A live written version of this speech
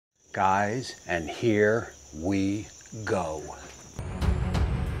Guys, and here we go.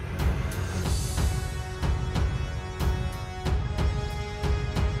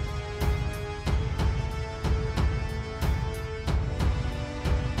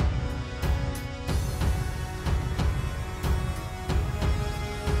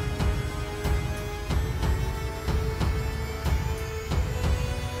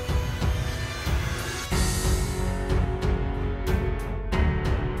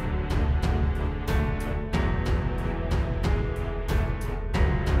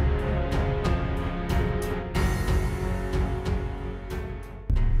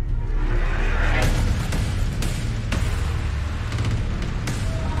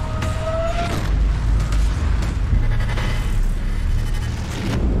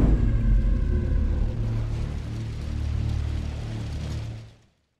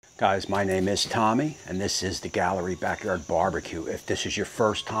 Guys, my name is Tommy, and this is the Gallery Backyard Barbecue. If this is your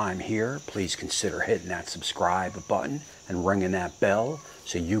first time here, please consider hitting that subscribe button and ringing that bell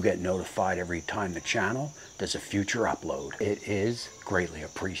so you get notified every time the channel does a future upload. It is greatly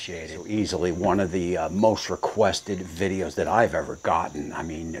appreciated. So easily one of the most requested videos that I've ever gotten. I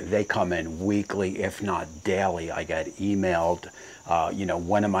mean, they come in weekly, if not daily. I get emailed,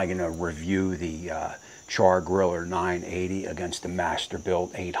 when am I going to review the Char-Griller 980 against the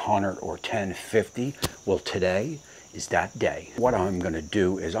Masterbuilt 800 or 1050. Well, today is that day. What I'm going to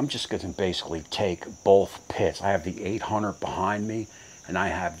do is I'm just going to basically take both pits. I have the 800 behind me and I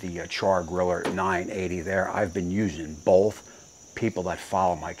have the Char-Griller 980 there. I've been using both. People that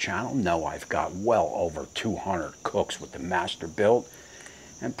follow my channel know I've got well over 200 cooks with the Masterbuilt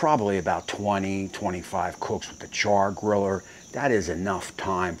and probably about 20-25 cooks with the Char-Griller. That is enough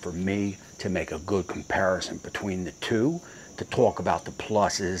time for me to make a good comparison between the two, to talk about the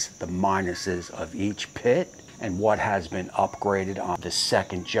pluses, the minuses of each pit, and what has been upgraded on the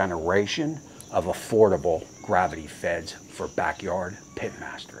second generation of affordable gravity feds for backyard pit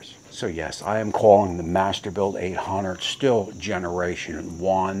masters. So yes, I am calling the Masterbuilt 800 still generation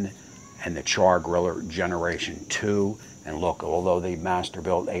 1 and the Char-Griller generation 2. And look, although the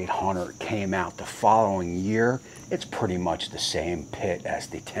Masterbuilt 800 came out the following year, it's pretty much the same pit as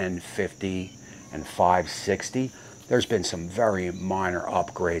the 1050 and 560. There's been some very minor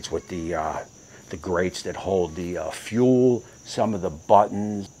upgrades with the grates that hold the fuel. Some of the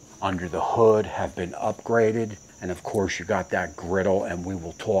buttons under the hood have been upgraded. And of course you got that griddle, and we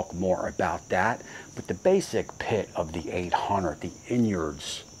will talk more about that. But the basic pit of the 800, the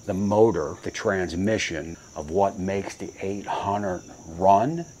innards, the motor, the transmission of what makes the 800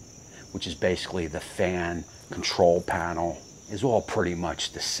 run, which is basically the fan, control panel, is all pretty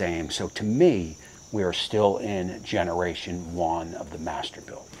much the same. So to me, we are still in generation 1 of the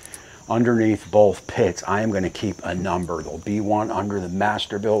Masterbuilt. Underneath both pits, I am going to keep a number. There'll be one under the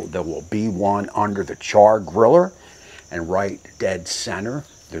Masterbuilt, there will be one under the Char-Griller, and right dead center,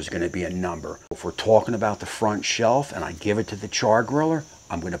 there's going to be a number. If we're talking about the front shelf and I give it to the Char-Griller,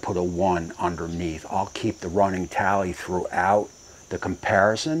 I'm going to put a 1 underneath. I'll keep the running tally throughout the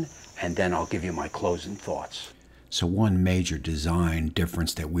comparison, and then I'll give you my closing thoughts. So one major design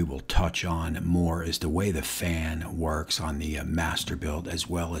difference that we will touch on more is the way the fan works on the Masterbuilt as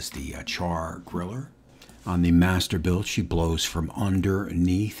well as the Char-Griller. On the Masterbuilt, she blows from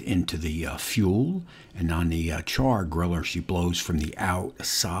underneath into the fuel, and on the Char-Griller, she blows from the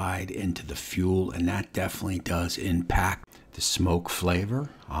outside into the fuel, and that definitely does impact the smoke flavor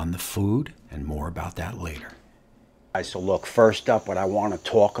on the food, and more about that later. So look, first up, what I want to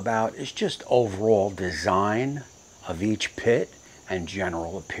talk about is just overall design of each pit and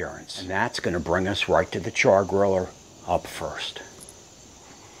general appearance. And that's going to bring us right to the Char-Griller up first.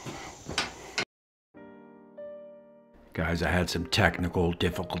 Guys, I had some technical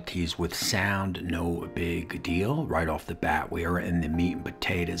difficulties with sound, no big deal. Right off the bat, we are in the meat and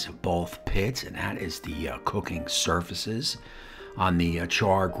potatoes of both pits, and that is the cooking surfaces. On the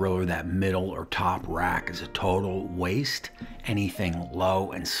Char-Griller, that middle or top rack is a total waste. Anything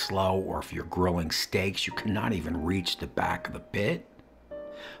low and slow, or if you're grilling steaks, you cannot even reach the back of the pit.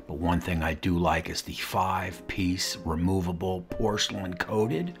 But one thing I do like is the 5-piece removable porcelain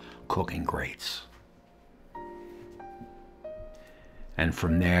coated cooking grates. And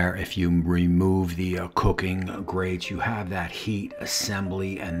from there, if you remove the cooking grates, you have that heat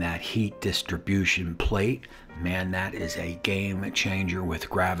assembly and that heat distribution plate. Man, that is a game changer with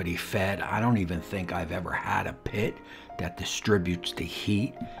gravity fed. I don't even think I've ever had a pit that distributes the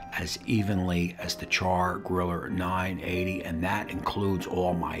heat as evenly as the Char-Griller 980, and that includes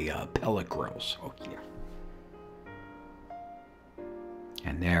all my pellet grills. Oh yeah.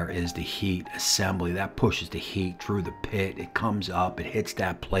 And there is the heat assembly. That pushes the heat through the pit. It comes up, it hits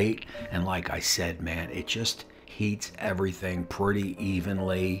that plate, and like I said, man, it just heats everything pretty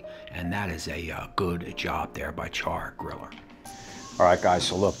evenly, and that is a good job there by Char-Griller. All right, guys,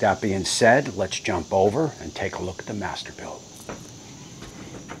 so look, that being said, let's jump over and take a look at the Masterbuilt.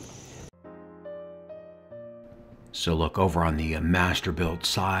 So look, over on the Masterbuilt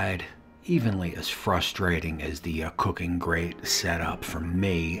side, evenly as frustrating as the cooking grate setup for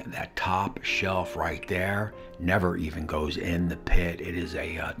me, that top shelf right there never even goes in the pit. It is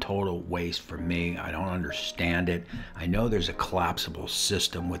a total waste for me. I don't understand it. I know there's a collapsible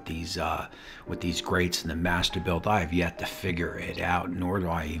system with these grates in the Masterbuilt. I have yet to figure it out, nor do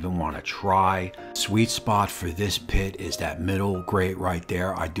I even want to try. Sweet spot for this pit is that middle grate right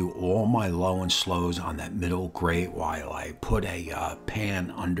there. I do all my low and slows on that middle grate while I put a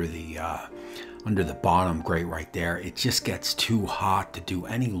pan under the bottom grate right there. It just gets too hot to do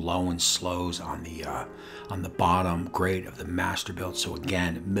any low and slows on the bottom grate of the Masterbuilt. So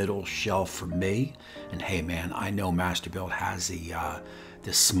again, middle shelf for me. And hey man, I know Masterbuilt has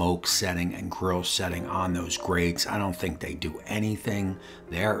the smoke setting and grill setting on those grates. I don't think they do anything.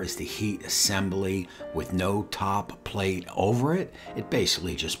 There is the heat assembly with no top plate over it. It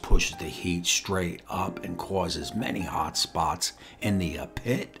basically just pushes the heat straight up and causes many hot spots in the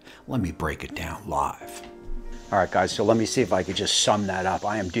pit. Let me break it down live. All right, guys, so let me see if I could just sum that up.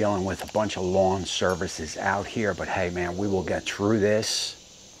 I am dealing with a bunch of lawn services out here, but hey, man, we will get through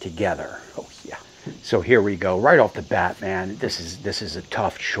this together. Oh, yeah. So here we go. Right off the bat, man, this is a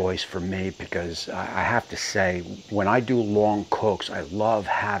tough choice for me because I have to say, when I do long cooks, I love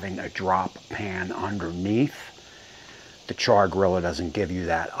having a drop pan underneath. The Char-Griller doesn't give you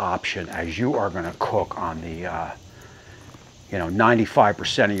that option, as you are going to cook on the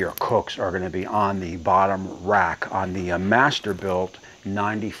 95% of your cooks are going to be on the bottom rack. On the Masterbuilt,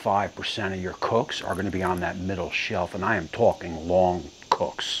 95% of your cooks are going to be on that middle shelf, and I am talking long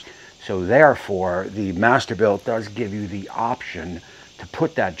cooks. So therefore, the Masterbuilt does give you the option to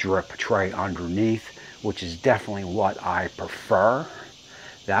put that drip tray underneath, which is definitely what I prefer.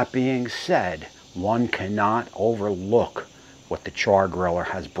 That being said, one cannot overlook what the Char-Griller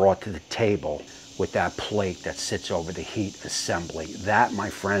has brought to the table with that plate that sits over the heat assembly. That, my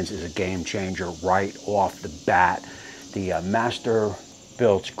friends, is a game changer right off the bat. The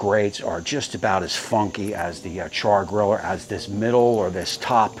Masterbuilt grates are just about as funky as the Char-Griller, as this middle or this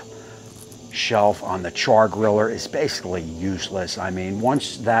top shelf on the Char-Griller is basically useless. I mean,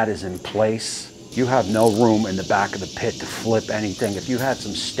 once that is in place, you have no room in the back of the pit to flip anything. If you had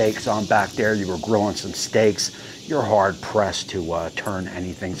some steaks on back there, you were grilling some steaks, you're hard pressed to turn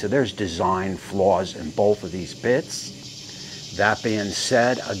anything. So there's design flaws in both of these pits. That being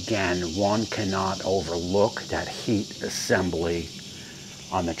said, again, one cannot overlook that heat assembly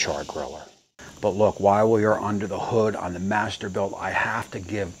on the Char-Griller. But look, while we are under the hood on the Masterbuilt, I have to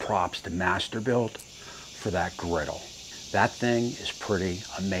give props to Masterbuilt for that griddle. That thing is pretty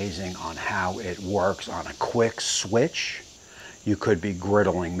amazing on how it works on a quick switch. You could be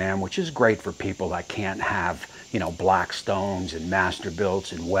griddling, man, which is great for people that can't have, Blackstones and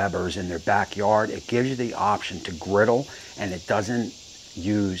Masterbuilts and Webers in their backyard. It gives you the option to griddle, and it doesn't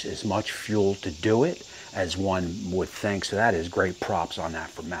use as much fuel to do it as one would think. So that is great props on that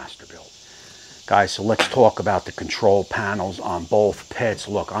for Masterbuilt. Guys, so let's talk about the control panels on both pits.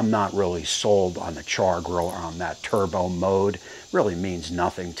 Look, I'm not really sold on the Char-Griller on that turbo mode. Really means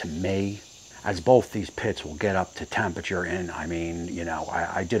nothing to me, as both these pits will get up to temperature in, I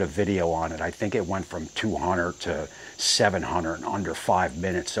did a video on it. I think it went from 200 to 700 in under 5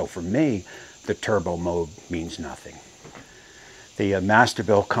 minutes. So for me, the turbo mode means nothing. The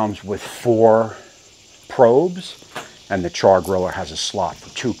Masterbuilt comes with 4 probes, and the Char-Griller has a slot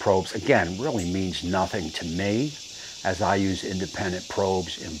for 2 probes. Again, really means nothing to me, as I use independent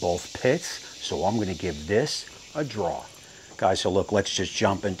probes in both pits. So I'm going to give this a draw. Guys, so look, let's just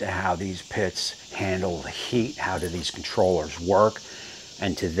jump into how these pits handle the heat. How do these controllers work?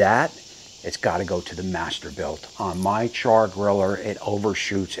 And to that, it's got to go to the Masterbuilt. On my Char-Griller, it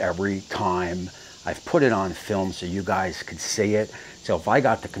overshoots every time. I've put it on film so you guys could see it. So if I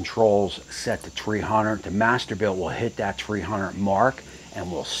got the controls set to 300, the Masterbuilt will hit that 300 mark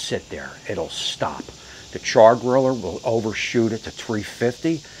and will sit there. It'll stop. The Char-Griller will overshoot it to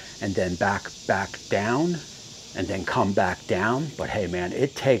 350 and then back down and then come back down. But hey man,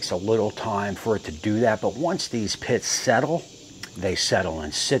 it takes a little time for it to do that. But once these pits settle, they settle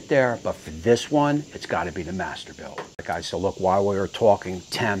and sit there. But for this one, it's got to be the Masterbuilt. Guys, so look, while we were talking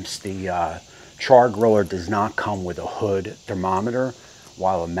temps, the Char-Griller does not come with a hood thermometer.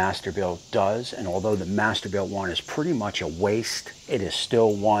 while a Masterbuilt does. And although the Masterbuilt one is pretty much a waste, it is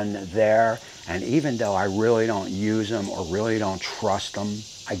still one there. And even though I really don't use them or really don't trust them,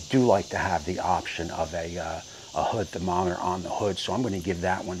 I do like to have the option of a hood thermometer on the hood. So I'm going to give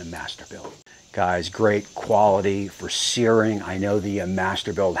that one the Masterbuilt. Guys, great quality for searing. I know the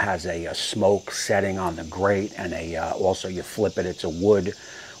Masterbuilt has a smoke setting on the grate, and also you flip it, it's a wood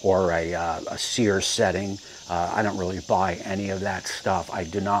or a sear setting. I don't really buy any of that stuff. I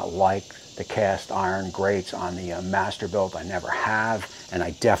do not like the cast iron grates on the Masterbuilt. I never have, and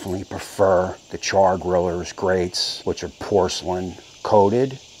I definitely prefer the Char-Griller's grates, which are porcelain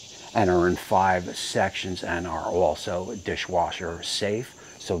coated and are in 5 sections and are also dishwasher safe.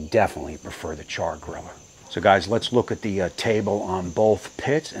 So definitely prefer the Char-Griller. So guys, let's look at the table on both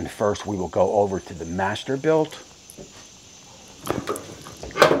pits, and first we will go over to the Masterbuilt.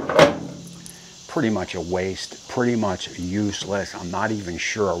 Pretty much a waste, pretty much useless. I'm not even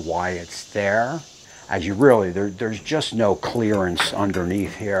sure why it's there. As you really, there's just no clearance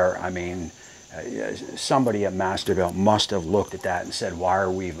underneath here. I mean, somebody at Masterbuilt must have looked at that and said, why are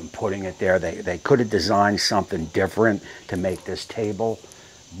we even putting it there? They could have designed something different to make this table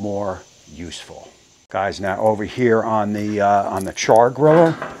more useful. Guys, now over here on the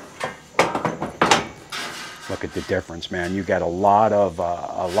Char-Griller, look at the difference, man. You got a lot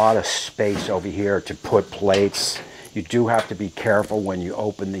of space over here to put plates. You do have to be careful when you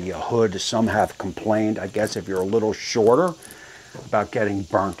open the hood. Some have complained, I guess, if you're a little shorter, about getting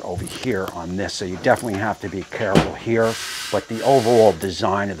burnt over here on this. So you definitely have to be careful here. But the overall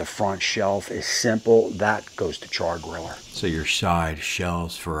design of the front shelf is simple. That goes to Char-Griller. So your side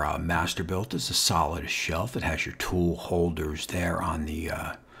shelves for Masterbuilt is a solid shelf. It has your tool holders there on the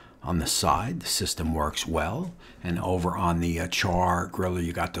side. The system works well. And over on the Char-Griller,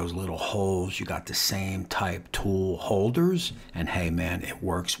 you got those little holes. You got the same type tool holders. And hey, man, it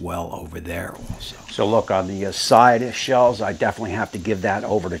works well over there also. So look, on the side shelves, I definitely have to give that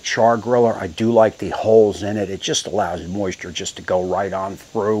over to Char-Griller. I do like the holes in it. It just allows moisture just to go right on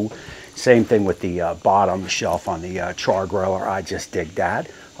through. Same thing with the bottom shelf on the Char-Griller. I just dig that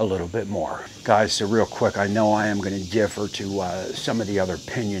a little bit more. Guys, so real quick, I know I am going to differ to some of the other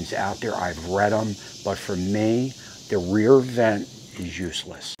opinions out there. I've read them, but for me, the rear vent is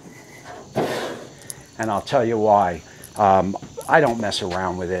useless. And I'll tell you why. I don't mess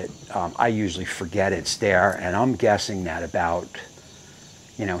around with it. I usually forget it's there, and I'm guessing that about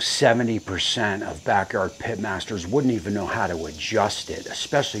 70% of backyard pitmasters wouldn't even know how to adjust it,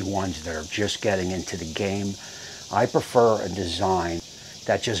 especially ones that are just getting into the game. I prefer a design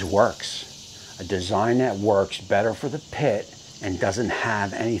that just works. A design that works better for the pit and doesn't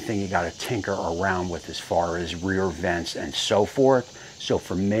have anything you got to tinker around with as far as rear vents and so forth. So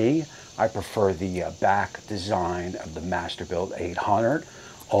for me, I prefer the back design of the Masterbuilt 800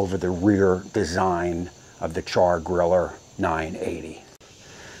 over the rear design of the Char-Griller 980.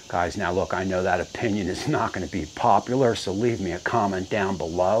 Guys, now look, I know that opinion is not going to be popular, so leave me a comment down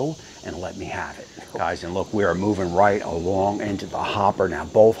below and let me have it. Guys, and look, we are moving right along into the hopper. Now,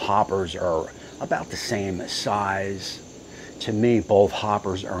 both hoppers are about the same size. To me, both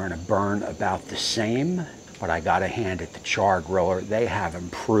hoppers are going to burn about the same, but I got to hand it to Char-Griller. They have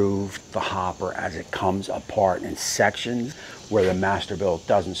improved the hopper as it comes apart in sections where the Masterbuilt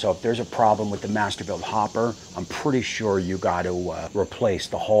doesn't. So if there's a problem with the Masterbuilt hopper, I'm pretty sure you got to replace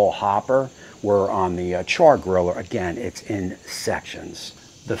the whole hopper, where on the Char-Griller, again, it's in sections.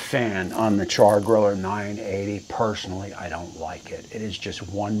 The fan on the Char-Griller 980, personally, I don't like it. It is just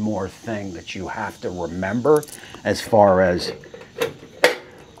one more thing that you have to remember as far as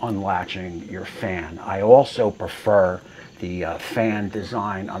unlatching your fan. I also prefer the fan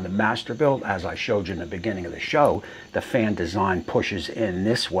design on the Masterbuilt. As I showed you in the beginning of the show, the fan design pushes in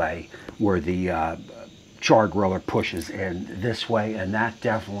this way, where the Char-Griller pushes in this way, and that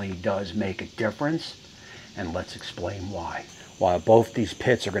definitely does make a difference, and let's explain why. While both these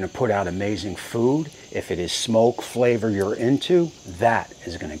pits are going to put out amazing food, if it is smoke flavor you're into, that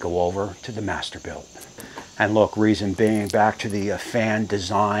is going to go over to the Masterbuilt. And look, reason being, back to the fan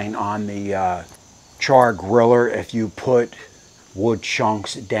design on the Char-Griller, if you put wood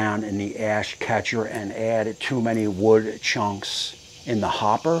chunks down in the ash catcher and add too many wood chunks in the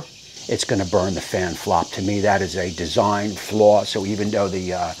hopper, it's going to burn the fan flop. To me, that is a design flaw. So even though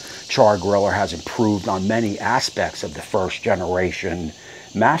the Char-Griller has improved on many aspects of the first generation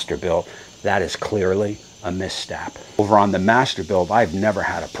Masterbuilt, that is clearly a misstep. Over on the Masterbuilt, I've never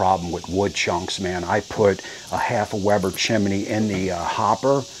had a problem with wood chunks, man. I put a 1/2 Weber chimney in the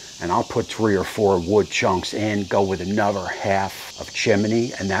hopper, and I'll put 3 or 4 wood chunks in, go with another half of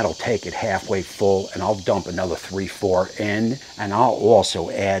chimney, and that'll take it halfway full, and I'll dump another 3-4 in, and I'll also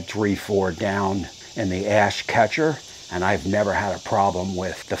add 3-4 down in the ash catcher, and I've never had a problem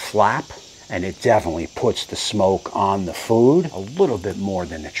with the flap, and it definitely puts the smoke on the food a little bit more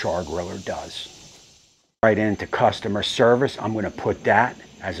than the Char-Griller does. Right into customer service, I'm going to put that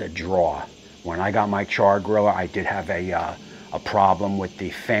as a draw. When I got my Char-Griller, I did have a problem with the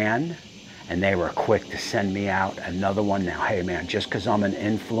fan, and they were quick to send me out another one. Now, hey man, just because I'm an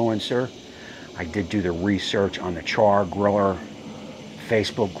influencer, I did do the research on the Char-Griller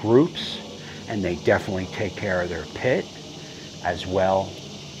Facebook groups, and they definitely take care of their pit as well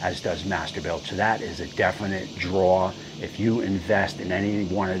as does Masterbuilt. So that is a definite draw. If you invest in any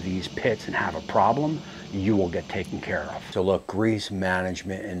one of these pits and have a problem, you will get taken care of. So look, grease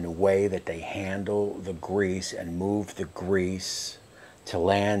management and the way that they handle the grease and move the grease to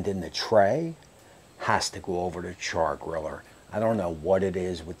land in the tray has to go over to Char-Griller. I don't know what it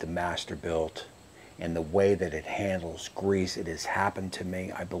is with the Masterbuilt and the way that it handles grease. It has happened to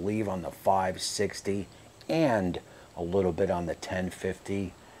me, I believe, on the 560 and a little bit on the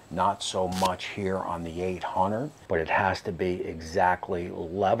 1050. Not so much here on the 800, but it has to be exactly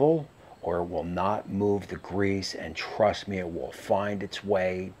level or it will not move the grease, and trust me, it will find its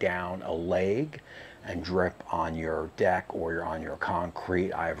way down a leg and drip on your deck or on your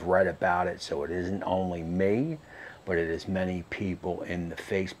concrete. I've read about it, so it isn't only me, but it is many people in the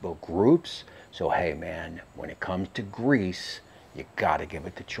Facebook groups. So hey man, when it comes to grease, you gotta give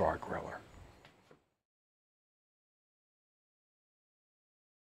it to Char-Griller.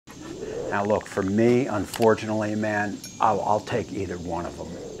 Now look, for me, unfortunately, man, I'll take either one of them.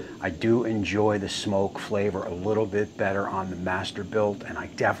 I do enjoy the smoke flavor a little bit better on the Masterbuilt, and I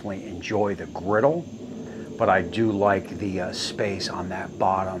definitely enjoy the griddle, but I do like the space on that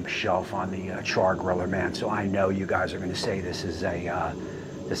bottom shelf on the Char-Griller, man. So I know you guys are going to say this is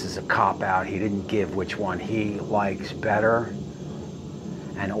a cop-out. He didn't give which one he likes better.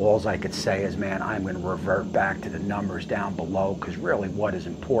 And all I could say is, man, I'm going to revert back to the numbers down below, because really what is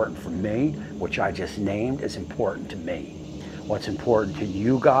important for me, which I just named, is important to me. What's important to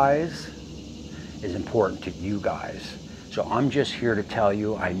you guys is important to you guys. So I'm just here to tell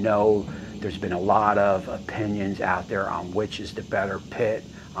you, I know there's been a lot of opinions out there on which is the better pit.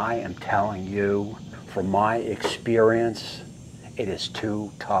 I am telling you, from my experience, it is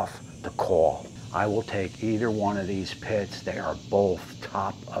too tough to call. I will take either one of these pits. They are both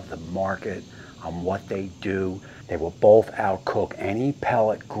top of the market on what they do. They will both outcook any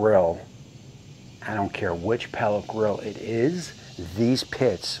pellet grill. I don't care which pellet grill it is. These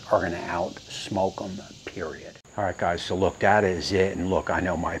pits are going to outsmoke them, period. All right, guys, so look, that is it. And look, I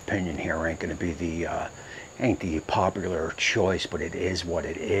know my opinion here ain't going to be ain't the popular choice, but it is what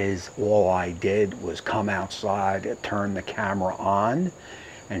it is. All I did was come outside, turn the camera on,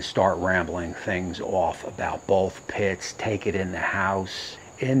 and start rambling things off about both pits, take it in the house,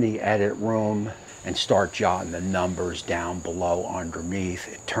 in the edit room, and start jotting the numbers down below underneath.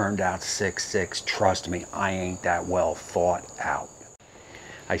 It turned out 6.6. Trust me, I ain't that well thought out.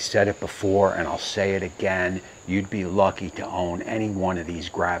 I said it before and I'll say it again. You'd be lucky to own any one of these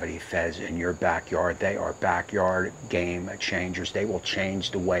gravity feds in your backyard. They are backyard game changers. They will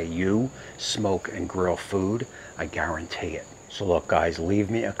change the way you smoke and grill food. I guarantee it. So look, guys, leave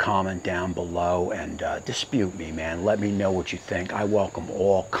me a comment down below and dispute me, man. Let me know what you think. I welcome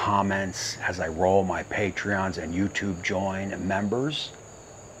all comments as I roll my Patreons and YouTube join members.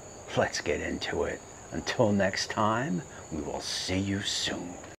 Let's get into it. Until next time, we will see you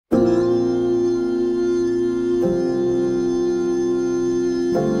soon.